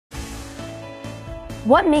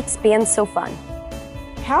What makes band so fun?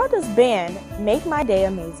 How does band make my day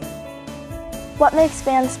amazing? What makes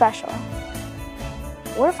band special?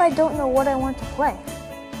 What if I don't know what I want to play?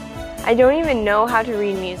 I don't even know how to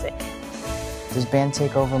read music. Does band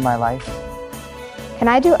take over my life? Can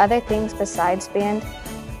I do other things besides band?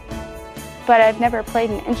 But I've never played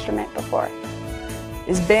an instrument before.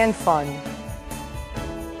 Is band fun?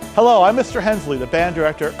 Hello, I'm Mr. Hensley, the band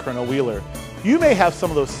director at Colonel Wheeler. You may have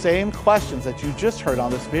some of those same questions that you just heard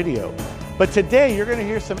on this video, but today you're going to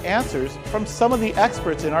hear some answers from some of the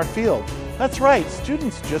experts in our field. That's right,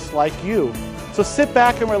 students just like you. So sit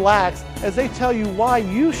back and relax as they tell you why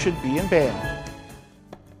you should be in band.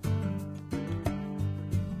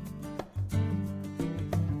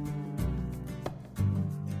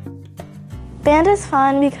 Band is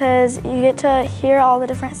fun because you get to hear all the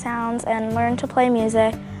different sounds and learn to play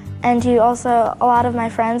music. And a lot of my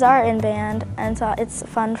friends are in band, and so it's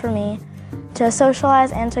fun for me to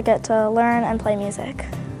socialize and to get to learn and play music.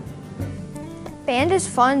 Band is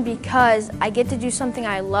fun because I get to do something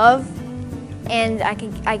I love, and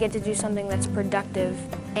I get to do something that's productive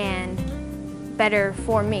and better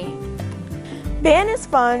for me. Band is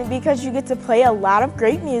fun because you get to play a lot of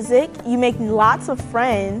great music, you make lots of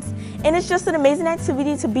friends, and it's just an amazing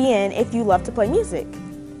activity to be in if you love to play music.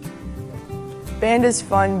 Band is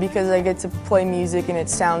fun because I get to play music and it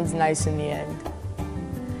sounds nice in the end.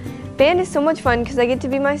 Band is so much fun because I get to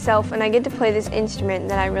be myself and I get to play this instrument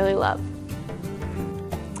that I really love.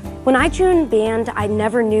 When I joined band, I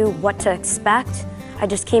never knew what to expect. I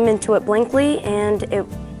just came into it blankly, and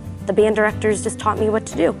the band directors just taught me what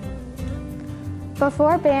to do.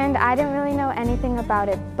 Before band, I didn't really know anything about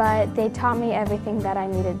it, but they taught me everything that I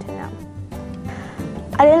needed to know.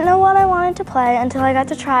 I didn't know what I wanted to play until I got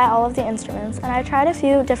to try all of the instruments, and I tried a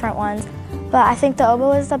few different ones, but I think the oboe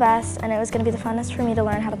was the best, and it was going to be the funnest for me to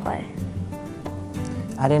learn how to play.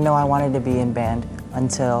 I didn't know I wanted to be in band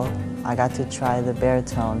until I got to try the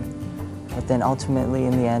baritone, but then ultimately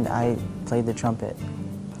in the end I played the trumpet.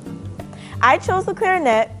 I chose the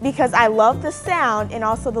clarinet because I love the sound and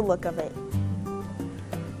also the look of it.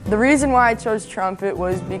 The reason why I chose trumpet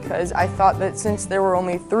was because I thought that since there were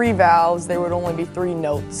only 3 valves, there would only be 3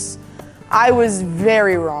 notes. I was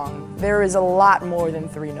very wrong. There is a lot more than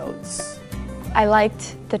 3 notes. I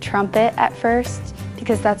liked the trumpet at first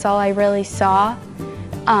because that's all I really saw.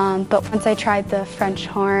 But once I tried the French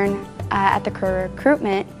horn at the career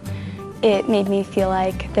recruitment, it made me feel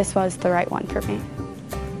like this was the right one for me.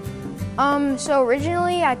 So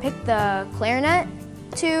originally I picked the clarinet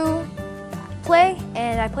to play,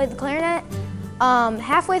 and I played the clarinet.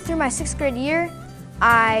 Halfway through my 6th grade year,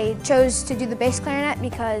 I chose to do the bass clarinet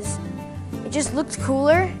because it just looked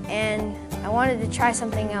cooler and I wanted to try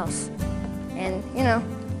something else. And you know,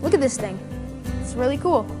 look at this thing. It's really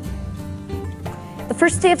cool. The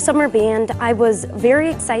first day of summer band, I was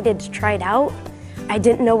very excited to try it out. I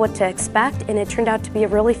didn't know what to expect, and it turned out to be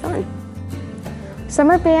really fun.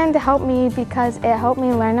 Summer band helped me because it helped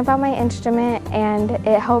me learn about my instrument, and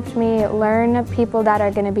it helped me learn people that are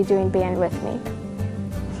going to be doing band with me.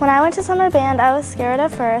 When I went to summer band, I was scared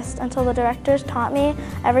at first until the directors taught me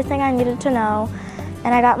everything I needed to know,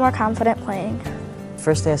 and I got more confident playing.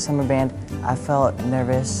 First day of summer band, I felt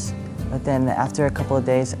nervous, but then after a couple of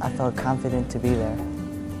days, I felt confident to be there.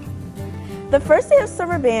 The first day of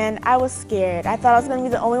summer band, I was scared. I thought I was going to be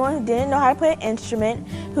the only one who didn't know how to play an instrument,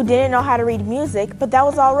 who didn't know how to read music, but that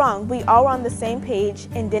was all wrong. We all were on the same page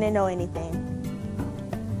and didn't know anything.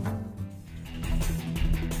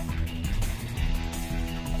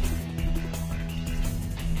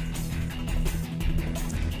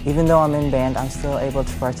 Even though I'm in band, I'm still able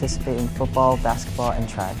to participate in football, basketball, and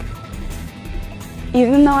track.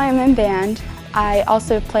 Even though I'm in band, I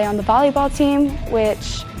also play on the volleyball team,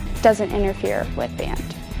 which doesn't interfere with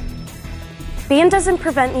band. Band doesn't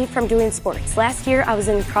prevent me from doing sports. Last year, I was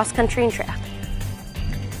in cross country and track.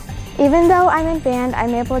 Even though I'm in band,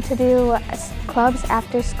 I'm able to do clubs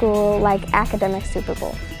after school, like Academic Super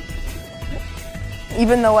Bowl.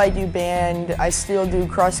 Even though I do band, I still do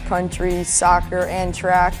cross country, soccer, and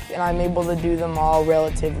track, and I'm able to do them all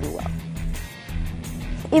relatively well.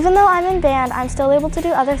 Even though I'm in band, I'm still able to do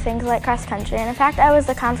other things like cross country, and in fact, I was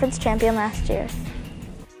the conference champion last year.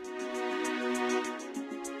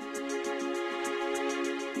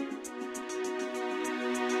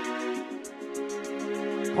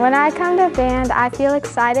 When I come to band, I feel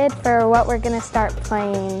excited for what we're going to start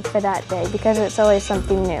playing for that day because it's always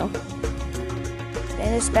something new.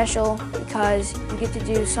 Band is special because you get to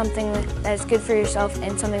do something that is good for yourself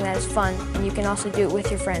and something that is fun, and you can also do it with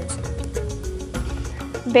your friends.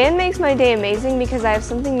 Band makes my day amazing because I have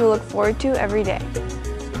something to look forward to every day.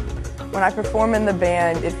 When I perform in the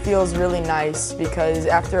band, it feels really nice because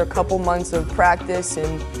after a couple months of practice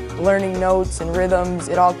and learning notes and rhythms,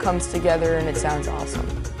 it all comes together and it sounds awesome.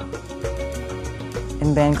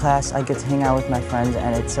 In band class, I get to hang out with my friends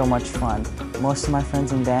and it's so much fun. Most of my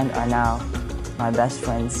friends in band are now my best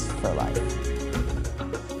friends for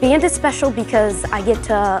life. Band is special because I get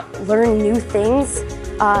to learn new things,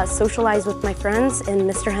 socialize with my friends, and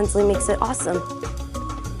Mr. Hensley makes it awesome.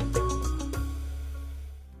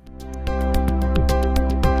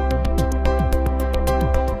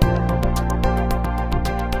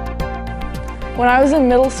 When I was in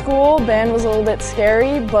middle school, band was a little bit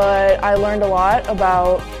scary, but I learned a lot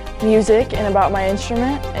about music and about my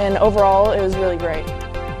instrument, and overall it was really great.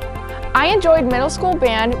 I enjoyed middle school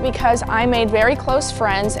band because I made very close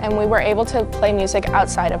friends and we were able to play music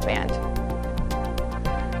outside of band.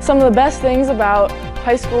 Some of the best things about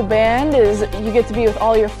high school band is you get to be with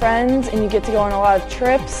all your friends and you get to go on a lot of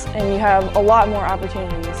trips and you have a lot more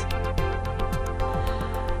opportunities.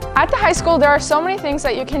 At the high school, there are so many things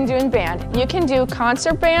that you can do in band. You can do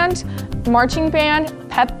concert band, marching band,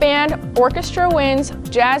 pep band, orchestra winds,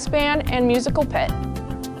 jazz band, and musical pit.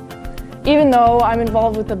 Even though I'm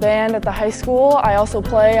involved with the band at the high school, I also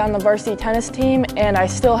play on the varsity tennis team and I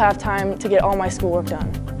still have time to get all my schoolwork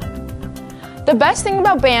done. The best thing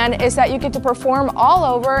about band is that you get to perform all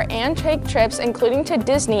over and take trips, including to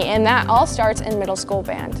Disney, and that all starts in middle school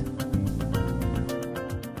band.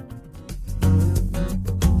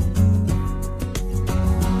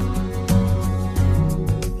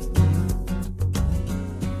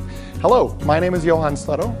 Hello, my name is Johan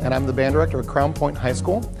Slutto, and I'm the band director at Crown Point High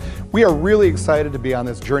School. We are really excited to be on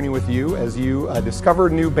this journey with you as you discover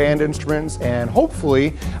new band instruments and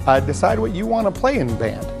hopefully decide what you want to play in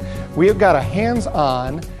band. We have got a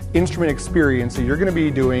hands-on instrument experience that you're going to be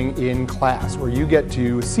doing in class, where you get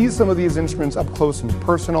to see some of these instruments up close and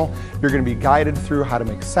personal. You're going to be guided through how to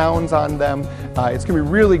make sounds on them. It's going to be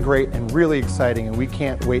really great and really exciting, and we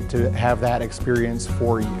can't wait to have that experience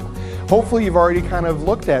for you. Hopefully you've already kind of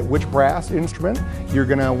looked at which brass instrument you're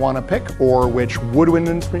going to want to pick or which woodwind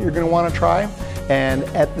instrument you're going to want to try. And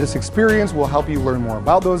at this experience, we'll help you learn more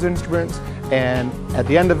about those instruments. And at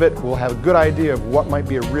the end of it, we'll have a good idea of what might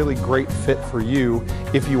be a really great fit for you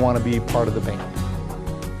if you want to be part of the band.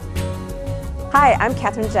 Hi, I'm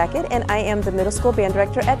Catherine Jacket, and I am the middle school band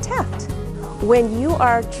director at Taft. When you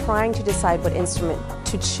are trying to decide what instrument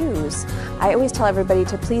to choose, I always tell everybody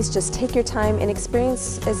to please just take your time and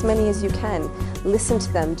experience as many as you can. Listen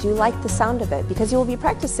to them. Do you like the sound of it? Because you will be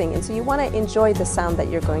practicing, and so you want to enjoy the sound that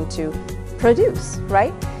you're going to produce,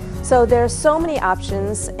 right? So there are so many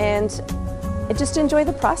options, and just enjoy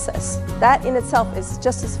the process. That in itself is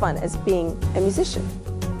just as fun as being a musician.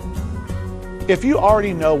 If you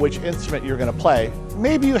already know which instrument you're going to play,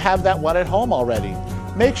 maybe you have that one at home already.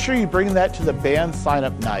 Make sure you bring that to the band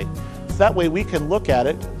sign-up night, so that way we can look at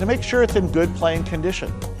it to make sure it's in good playing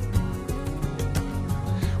condition.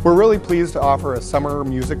 We're really pleased to offer a summer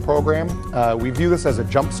music program. We view this as a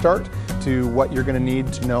jump start to what you're going to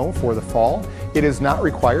need to know for the fall. It is not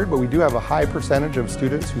required, but we do have a high percentage of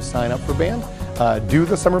students who sign up for band do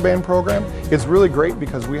the summer band program. It's really great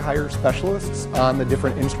because we hire specialists on the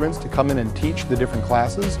different instruments to come in and teach the different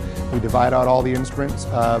classes. We divide out all the instruments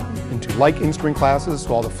into like instrument classes,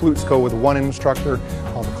 so all the flutes go with one instructor,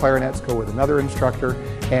 all the clarinets go with another instructor,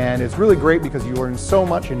 and it's really great because you learn so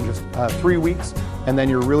much in just 3 weeks, and then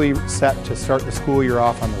you're really set to start the school year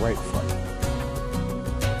off on the right foot.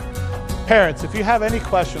 Parents, if you have any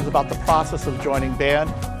questions about the process of joining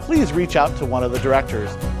band, please reach out to one of the directors.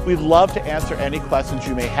 We'd love to answer any questions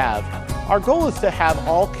you may have. Our goal is to have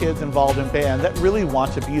all kids involved in band that really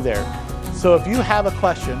want to be there. So if you have a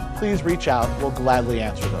question, please reach out. We'll gladly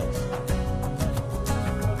answer those.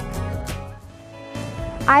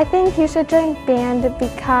 I think you should join band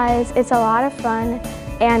because it's a lot of fun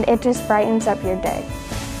and it just brightens up your day.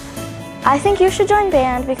 I think you should join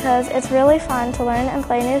band because it's really fun to learn and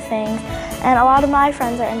play new things, and a lot of my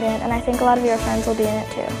friends are in band, and I think a lot of your friends will be in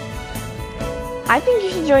it too. I think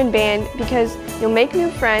you should join band because you'll make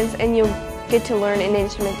new friends and you'll get to learn an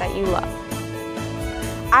instrument that you love.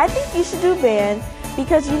 I think you should do band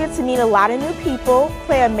because you get to meet a lot of new people,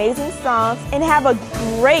 play amazing songs, and have a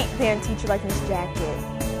great band teacher like Miss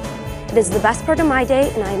Jacket. It is the best part of my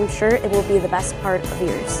day, and I'm sure it will be the best part of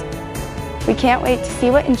yours. We can't wait to see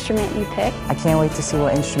what instrument you pick. I can't wait to see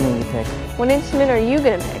what instrument you pick. What instrument are you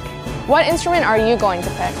going to pick? What instrument are you going to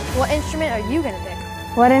pick? What instrument are you going to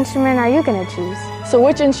pick? What instrument are you going to choose? So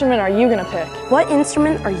which instrument are you going to pick? What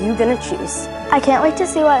instrument are you going to choose? I can't wait to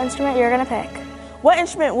see what instrument you're going to pick. What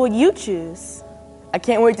instrument will you choose? I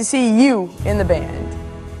can't wait to see you in the band.